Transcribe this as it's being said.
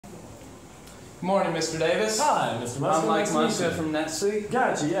Good morning, Mr. Davis. Hi, Mr. Muska. I'm Mike Muska from NetSuite.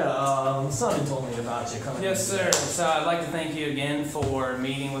 Gotcha, yeah. Sonny told me about you coming Yes, in sir. today. So I'd like to thank you again for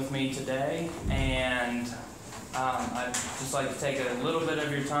meeting with me today, and I'd just like to take a little bit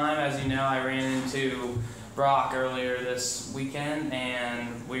of your time. As you know, I ran into Brock earlier this weekend,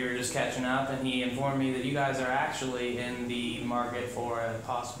 and we were just catching up, and he informed me that you guys are actually in the market for a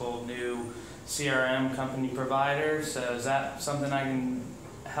possible new CRM company provider. So is that something I can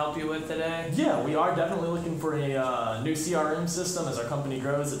help you with today? Yeah, we are definitely looking for a new CRM system as our company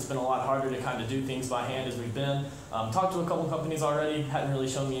grows. It's been a lot harder to kind of do things by hand as we've been. Talked to a couple companies already, hadn't really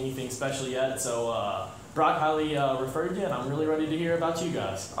shown me anything special yet, so Brock highly referred you, and I'm really ready to hear about you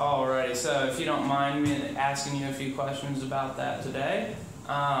guys. Alrighty, so if you don't mind me asking you a few questions about that today.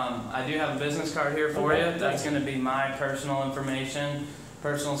 I do have a business card here for you. That's going to be my personal information,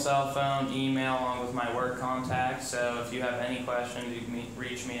 personal cell phone, email, along with my work contact. So if you have any questions, you can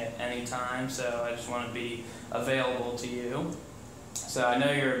reach me at any time. So I just want to be available to you. So I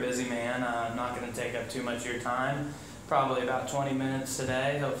know you're a busy man. I'm not going to take up too much of your time. Probably about 20 minutes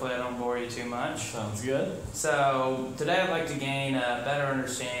today. Hopefully I don't bore you too much. Sounds good. So today I'd like to gain a better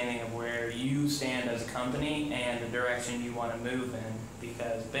understanding of where you stand as a company and the direction you want to move in.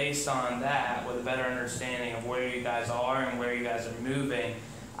 Because based on that, with a better understanding of where you guys are and where you guys are moving,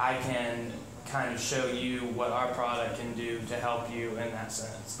 I can kind of show you what our product can do to help you in that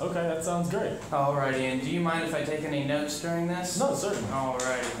sense. Okay, that sounds great. Alrighty, and do you mind if I take any notes during this? No, certainly.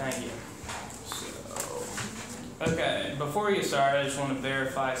 Alrighty, thank you. Okay, before you start, I just want to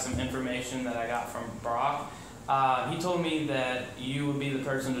verify some information that I got from Brock. He told me that you would be the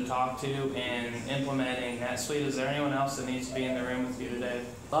person to talk to in implementing NetSuite. Is there anyone else that needs to be in the room with you today?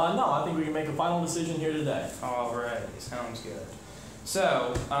 No, I think we can make a final decision here today. Alright, sounds good.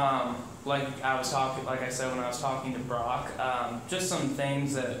 So, like I said when I was talking to Brock, just some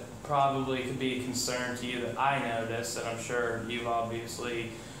things that probably could be a concern to you that I noticed, and I'm sure you've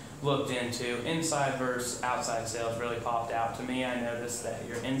obviously looked into. Inside versus outside sales really popped out to me. I noticed that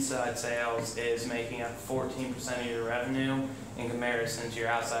your inside sales is making up 14% of your revenue in comparison to your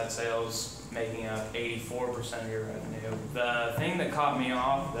outside sales making up 84% of your revenue. The thing that caught me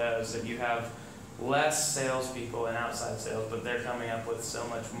off though is that you have less salespeople in outside sales, but they're coming up with so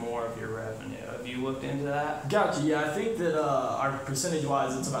much more of your revenue. Have you looked into that? Gotcha, yeah, I think that our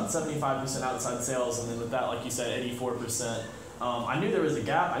percentage-wise, it's about 75% outside sales, and then with that, like you said, 84%. I knew there was a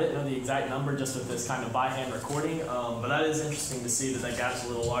gap. I didn't know the exact number just with this kind of by-hand recording, but that is interesting to see that gap's a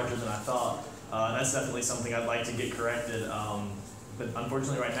little larger than I thought. That's definitely something I'd like to get corrected, but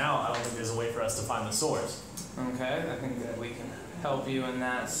unfortunately right now, I don't think there's a way for us to find the source. Okay, I think that we can help you in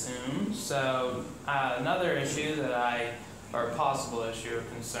that soon. So another issue or possible issue or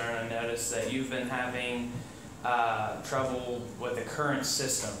concern, I noticed that you've been having trouble with the current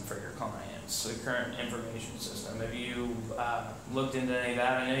system for your clients, the current information system. Have you looked into any of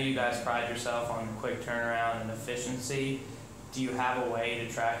that? I know you guys pride yourself on quick turnaround and efficiency. Do you have a way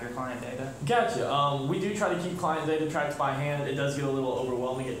to track your client data? Gotcha. We do try to keep client data tracked by hand. It does get a little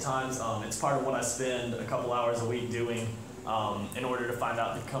overwhelming at times. It's part of what I spend a couple hours a week doing in order to find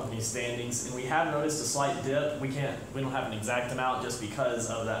out the company's standings. And we have noticed a slight dip. We don't have an exact amount just because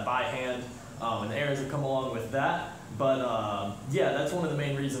of that by hand. And the errors have come along with that. But yeah, that's one of the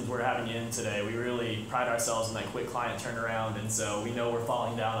main reasons we're having you in today. We really pride ourselves in that quick client turnaround, and so we know we're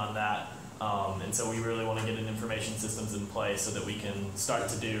falling down on that. And so we really want to get an information systems in place so that we can start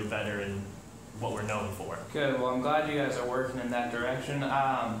to do better in what we're known for. Good. Well, I'm glad you guys are working in that direction.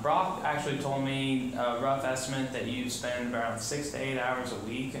 Brock actually told me a rough estimate that you spend around 6 to 8 hours a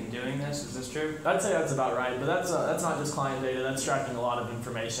week in doing this. Is this true? I'd say that's about right, but that's not just client data. That's tracking a lot of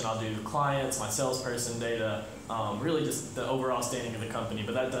information. I'll do clients, my salesperson data, really just the overall standing of the company.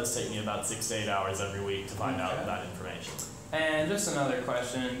 But that does take me about 6 to 8 hours every week to find out that information. And just another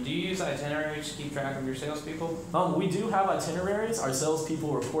question, do you use itineraries to keep track of your salespeople? We do have itineraries. Our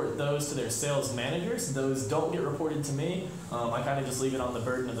salespeople report those to their sales managers. Those don't get reported to me. I kind of just leave it on the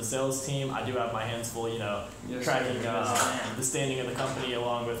burden of the sales team. I do have my hands full, tracking the standing of the company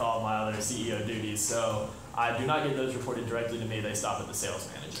along with all my other CEO duties. So I do not get those reported directly to me. They stop at the sales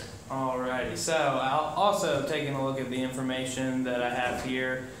manager. Alrighty, so I'll also taking a look at the information that I have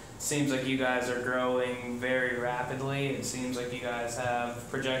here. Seems like you guys are growing very rapidly. It seems like you guys have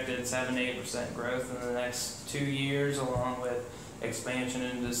projected 7 to 8% growth in the next 2 years, along with expansion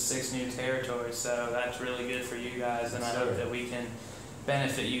into 6 new territories. So that's really good for you guys, and I hope that we can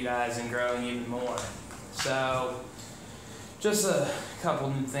benefit you guys in growing even more. So Just a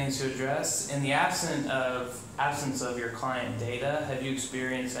couple new things to address. In the absence of your client data, have you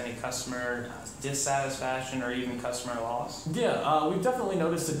experienced any customer dissatisfaction or even customer loss? Yeah, we've definitely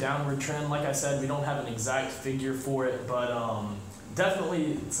noticed a downward trend. Like I said, we don't have an exact figure for it, but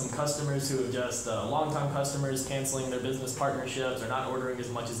definitely some customers who have just longtime customers canceling their business partnerships or not ordering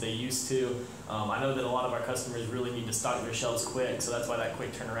as much as they used to. I know that a lot of our customers really need to stock their shelves quick, so that's why that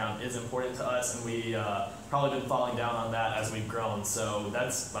quick turnaround is important to us, and we probably been falling down on that as we've grown. So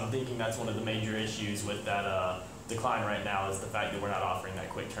I'm thinking that's one of the major issues with that decline right now, is the fact that we're not offering that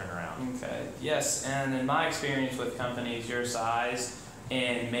quick turnaround. Okay. Yes, and in my experience with companies your size,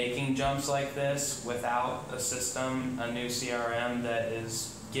 in making jumps like this without a system, a new CRM that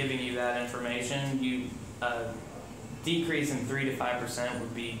is giving you that information, you decrease in 3 to 5%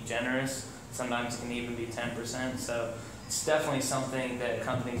 would be generous. Sometimes it can even be 10%. So it's definitely something that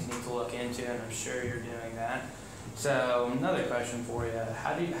companies need to look into, and I'm sure you're doing that. So another question for you: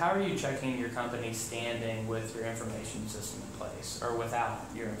 how are you checking your company's standing with your information system in place, or without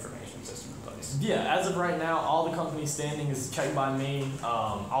your information system in place? Yeah, as of right now, all the company standing is checked by me,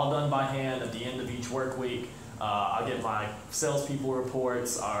 all done by hand at the end of each work week. I'll get my salespeople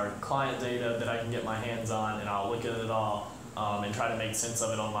reports, our client data that I can get my hands on, and I'll look at it all and try to make sense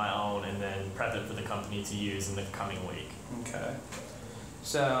of it on my own, and then prep it for the company to use in the coming week. Okay.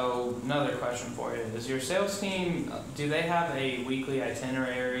 So another question for you: is your sales team, do they have a weekly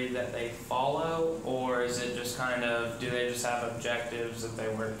itinerary that they follow, or is it just do they just have objectives that they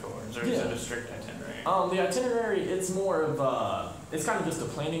work towards, or is it a strict itinerary? The itinerary, it's more of it's kind of just a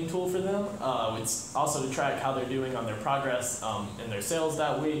planning tool for them. It's also to track how they're doing on their progress in their sales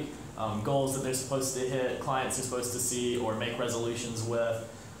that week, goals that they're supposed to hit, clients they're supposed to see or make resolutions with,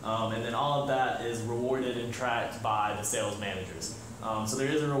 and then all of that is rewarded and tracked by the sales managers. So there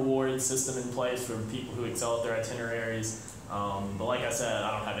is a reward system in place for people who excel at their itineraries. But like I said,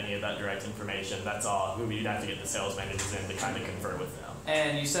 I don't have any of that direct information. That's all. We'd have to get the sales managers in to kind of confer with them.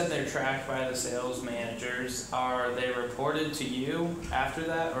 And you said they're tracked by the sales managers. Are they reported to you after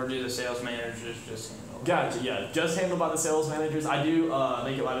that, or do the sales managers just handle it? Gotcha, yeah. Just handled by the sales managers. I do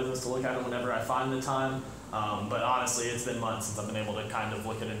make it my business to look at them whenever I find the time. But honestly, it's been months since I've been able to kind of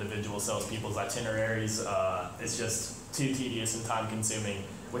look at individual salespeople's itineraries. It's just too tedious and time consuming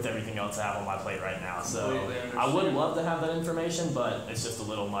with everything else I have on my plate right now. So I would love to have that information, but it's just a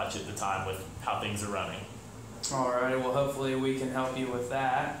little much at the time with how things are running. Alright, well hopefully we can help you with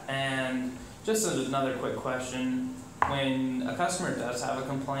that. And just another quick question: when a customer does have a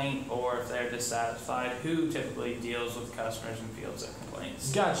complaint, or if they're dissatisfied, who typically deals with customers and fields their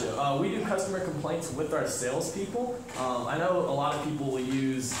complaints? Gotcha. We do customer complaints with our salespeople. I know a lot of people will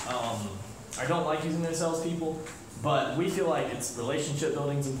use, I don't like using their salespeople, but we feel like it's relationship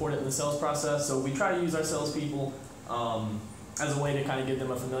building is important in the sales process, so we try to use our salespeople as a way to kind of give them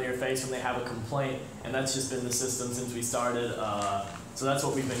a familiar face when they have a complaint, and that's just been the system since we started. So that's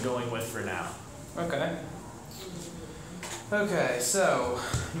what we've been going with for now. Okay. Okay, so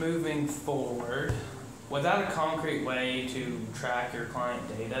moving forward, without a concrete way to track your client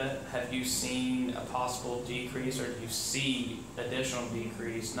data, have you seen a possible decrease, or do you see additional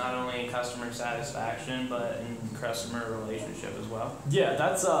decrease, not only in customer satisfaction, but in customer relationship as well? Yeah,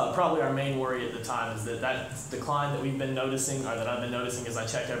 that's probably our main worry at the time, is that decline that we've been noticing, or that I've been noticing as I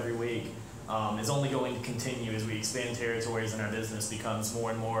check every week, is only going to continue as we expand territories and our business becomes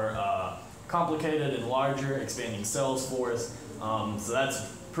more and more complicated and larger, expanding sales force. So that's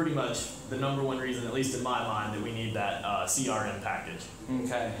pretty much the number one reason, at least in my mind, that we need that CRM package.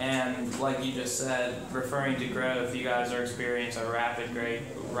 Okay, and like you just said, referring to growth, you guys are experiencing a rapid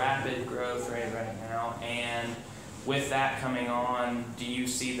growth rate right now, and with that coming on, do you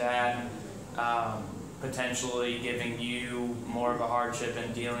see that potentially giving you more of a hardship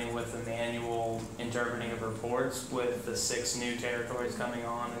in dealing with the manual interpreting of reports with the 6 new territories coming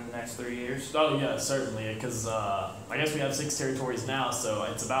on in the next 3 years? Oh yeah, certainly, because I guess we have 6 territories now, so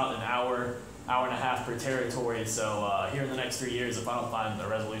it's about an hour and a half per territory. So here in the next 3 years, if I don't find a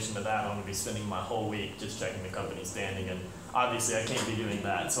resolution to that, I'm going to be spending my whole week just checking the company standing, and obviously I can't be doing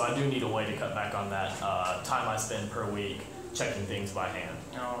that. So I do need a way to cut back on that time I spend per week checking things by hand.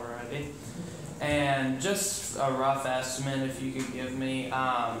 Alrighty. And just a rough estimate, if you could give me,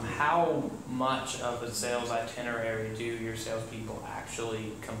 how much of a sales itinerary do your salespeople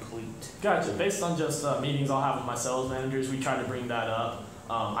actually complete? Gotcha. Based on just meetings I'll have with my sales managers, we try to bring that up.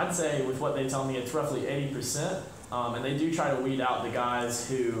 I'd say with what they tell me, it's roughly 80%. And they do try to weed out the guys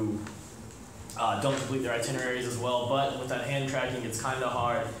who don't complete their itineraries as well. But with that hand tracking, it's kind of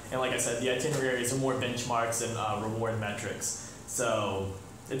hard. And like I said, the itineraries are more benchmarks and reward metrics. So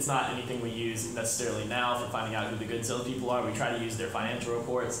it's not anything we use necessarily now for finding out who the good salespeople are. We try to use their financial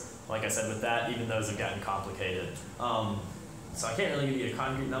reports. Like I said, with that, even those have gotten complicated. So I can't really give you a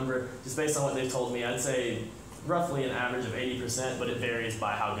concrete number. Just based on what they've told me, I'd say roughly an average of 80%, but it varies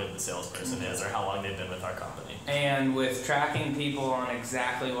by how good the salesperson is or how long they've been with our company. And with tracking people on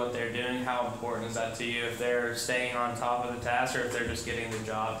exactly what they're doing, how important is that to you? If they're staying on top of the task or if they're just getting the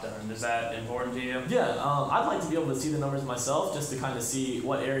job done, is that important to you? Yeah, I'd like to be able to see the numbers myself just to kind of see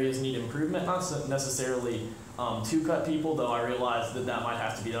what areas need improvement, not necessarily to cut people, though I realize that that might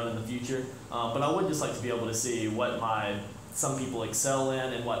have to be done in the future. But I would just like to be able to see what some people excel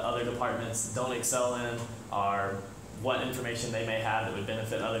in and what other departments don't excel in, or what information they may have that would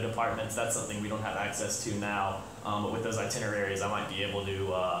benefit other departments. That's something we don't have access to now, but with those itineraries I might be able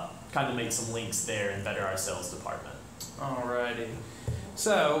to kind of make some links there and better our sales department. Alrighty.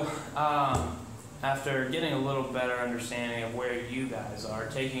 So, after getting a little better understanding of where you guys are,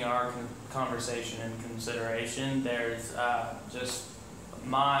 taking our conversation in consideration, there's just in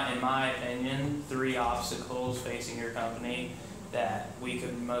my opinion, 3 obstacles facing your company that we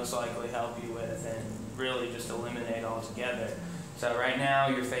could most likely help you with and really just eliminate altogether. So right now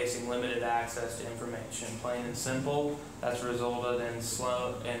you're facing limited access to information, plain and simple. That's resulted in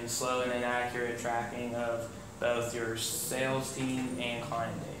slow and inaccurate tracking of both your sales team and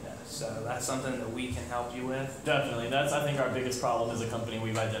client data. So that's something that we can help you with. Definitely. That's, I think, our biggest problem as a company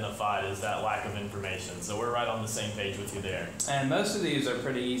we've identified is that lack of information. So we're right on the same page with you there. And most of these are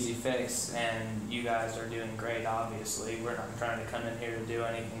pretty easy fix, and you guys are doing great, obviously. We're not trying to come in here to do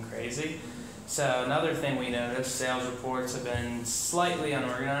anything crazy. So another thing we noticed, sales reports have been slightly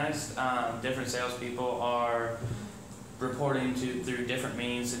unorganized. Different salespeople are reporting through different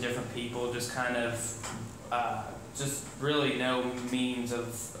means to different people, just kind of just really no means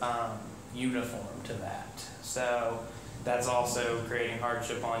of uniform to that. So that's also creating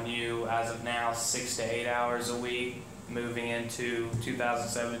hardship on you. As of now, 6 to 8 hours a week, moving into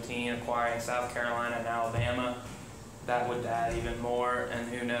 2017, acquiring South Carolina and Alabama. That would add even more, and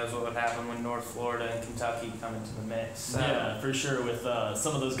who knows what would happen when North Florida and Kentucky come into the mix. So, yeah, for sure, with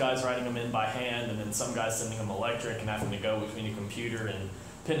some of those guys writing them in by hand and then some guys sending them electric and having to go between a computer and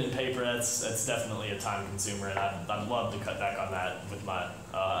pen and paper, that's definitely a time consumer, and I'd love to cut back on that with my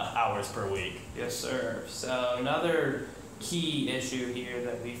hours per week. Yes, sir. So another key issue here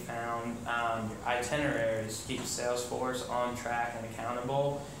that we found, itineraries keep Salesforce on track and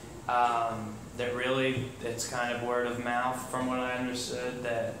accountable. That really, it's kind of word of mouth from what I understood,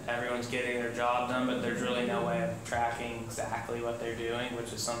 that everyone's getting their job done, but there's really no way of tracking exactly what they're doing,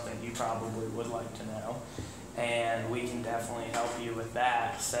 which is something you probably would like to know. And we can definitely help you with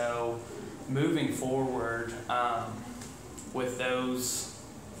that. So moving forward, with those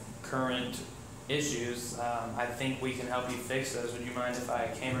current issues, I think we can help you fix those. Would you mind if I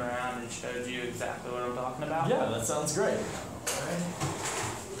came around and showed you exactly what I'm talking about? Yeah, that sounds great.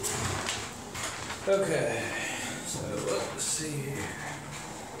 Okay, so let's see here.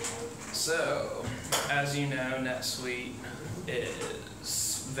 So, as you know, NetSuite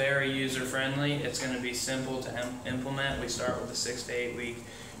is very user-friendly. It's going to be simple to implement. We start with a 6 to 8 week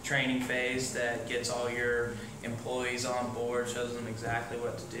training phase that gets all your employees on board, shows them exactly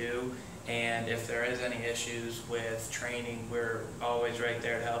what to do. And if there is any issues with training, we're always right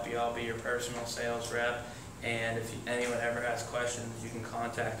there to help you. I'll be your personal sales rep. And if anyone ever has questions, you can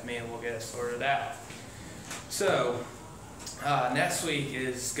contact me and we'll get it sorted out. So, NetSuite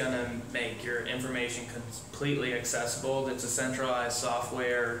is going to make your information completely accessible. It's a centralized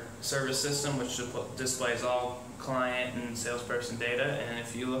software service system which displays all client and salesperson data. And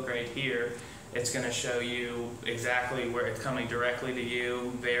if you look right here, it's going to show you exactly where it's coming directly to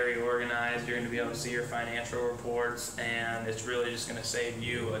you, very organized. You're going to be able to see your financial reports, and it's really just going to save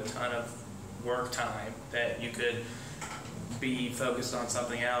you a ton of work time that you could be focused on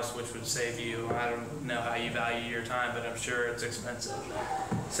something else, which would save you, I don't know how you value your time, but I'm sure it's expensive.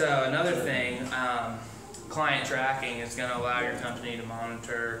 So another thing, client tracking is going to allow your company to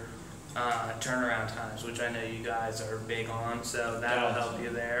monitor turnaround times, which I know you guys are big on, so that'll help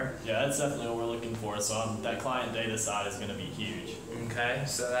you there. Yeah, that's definitely what we're looking for, so that client data side is going to be huge. Okay,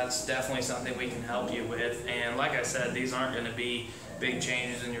 so that's definitely something we can help you with, and like I said, these aren't going to be big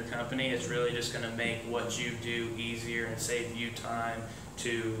changes in your company. It's really just going to make what you do easier and save you time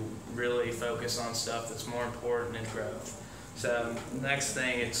to really focus on stuff that's more important in growth. So next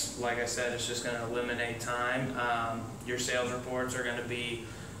thing, it's like I said, it's just going to eliminate time. Your sales reports are going to be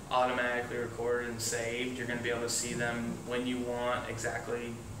automatically recorded and saved. You're going to be able to see them when you want,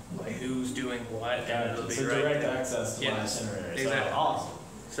 exactly like who's doing what, and it'll be so right direct there. access to my itinerary. Exactly. So awesome.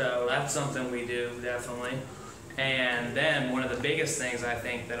 So that's something we do, definitely. And then one of the biggest things I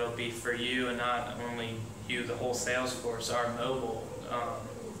think that'll be for you, and not only you, the whole sales force, our mobile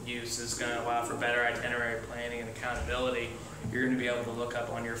use is going to allow for better itinerary planning and accountability. You're going to be able to look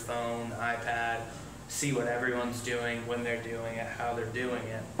up on your phone, iPad, see what everyone's doing, when they're doing it, how they're doing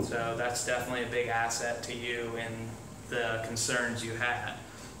it. So that's definitely a big asset to you in the concerns you had.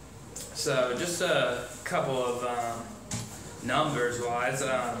 So just a couple of numbers wise,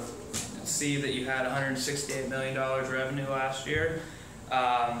 see that you had $168 million revenue last year.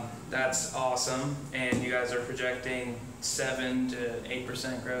 That's awesome, and you guys are projecting 7 to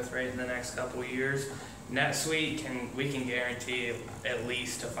 8% growth rate in the next couple of years. NetSuite we can guarantee at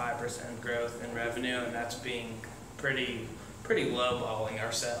least a 5% growth in revenue, and that's being pretty lowballing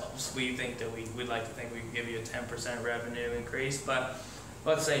ourselves. We think that we'd like to think we can give you a 10% revenue increase, but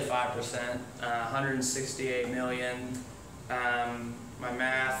let's say 5%, 168 million. My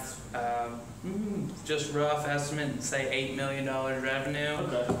math, just rough estimate, say $8 million revenue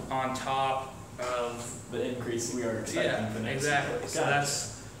on top of the increase we are expecting for next year. Exactly. So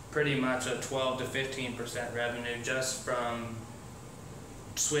that's pretty much a 12 to 15% revenue just from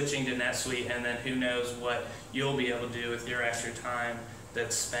switching to NetSuite, and then who knows what you'll be able to do with your extra time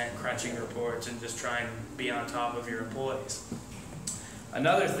that's spent crunching reports and just trying to be on top of your employees.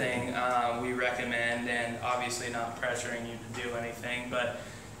 Another thing we recommend, and obviously not pressuring you to do anything, but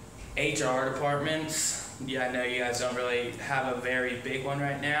HR departments, I know you guys don't really have a very big one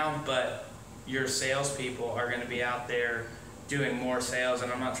right now, but your salespeople are going to be out there doing more sales,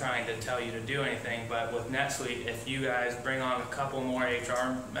 and I'm not trying to tell you to do anything, but with NetSuite, if you guys bring on a couple more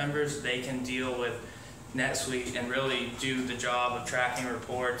HR members, they can deal with NetSuite and really do the job of tracking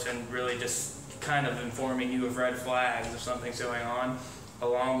reports and really just kind of informing you of red flags if something's going on,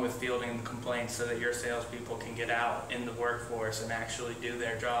 along with fielding the complaints so that your salespeople can get out in the workforce and actually do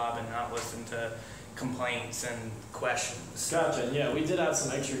their job and not listen to complaints and questions. Gotcha. Yeah, we did have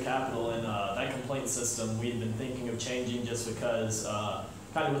some extra capital in that complaint system. We had been thinking of changing just because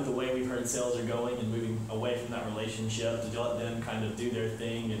kind of with the way we've heard sales are going and moving away from that relationship, to let them kind of do their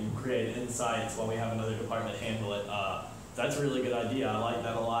thing and create insights while we have another department handle it. That's a really good idea. I like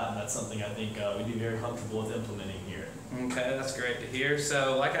that a lot, and that's something I think we'd be very comfortable with implementing here. Okay, that's great to hear.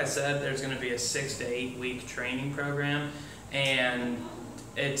 So like I said, there's going to be a 6 to 8 week training program, and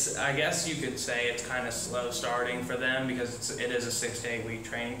I guess you could say it's kind of slow starting for them because it is a 6 to 8 week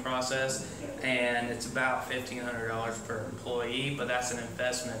training process, and it's about $1,500 per employee, but that's an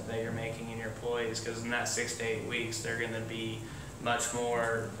investment that you're making in your employees, because in that 6 to 8 weeks they're going to be much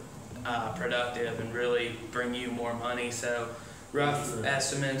more productive and really bring you more money. So rough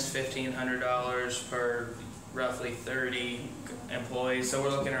estimates, $1,500 per roughly 30 employees, so we're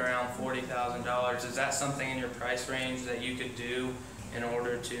looking around $40,000. Is that something in your price range that you could do in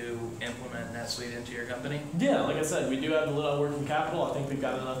order to implement NetSuite into your company? Yeah, like I said, we do have a little working capital. I think we've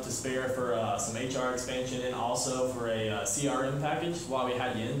got enough to spare for some HR expansion and also for a CRM package while we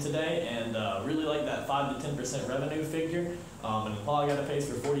had you in today, and really like that 5 to 10% revenue figure. And if all I got to pay is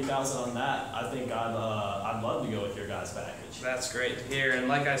for $40,000 on that, I think I'd love to go with your guys' package. That's great to hear. And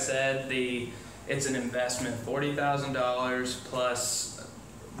like I said, it's an investment, $40,000 plus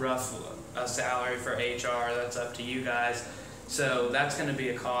a salary for HR. That's up to you guys. So that's going to be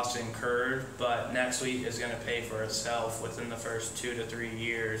a cost incurred, but NetSuite is going to pay for itself within the first 2 to 3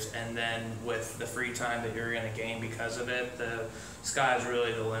 years, and then with the free time that you're going to gain because of it, the sky's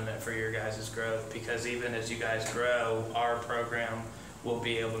really the limit for your guys' growth, because even as you guys grow, our program will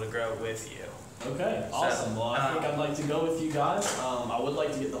be able to grow with you. Okay, awesome. Well, I think I'd like to go with you guys. I would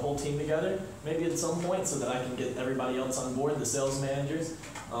like to get the whole team together, maybe at some point, so that I can get everybody else on board, the sales managers,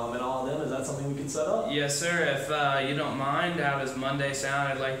 and all of them. Is that something we could set up? Yes, sir. If you don't mind, how does Monday sound?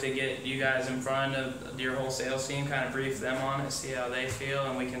 I'd like to get you guys in front of your whole sales team, kind of brief them on it, see how they feel,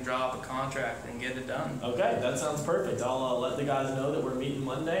 and we can draw up a contract and get it done. Okay, that sounds perfect. I'll let the guys know that we're meeting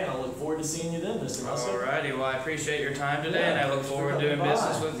Monday, and I look forward to seeing you then, Mr. Muska. Alrighty, well, I appreciate your time today, and I look forward to doing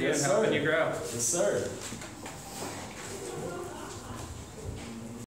business with you and helping you grow. Yes, sir.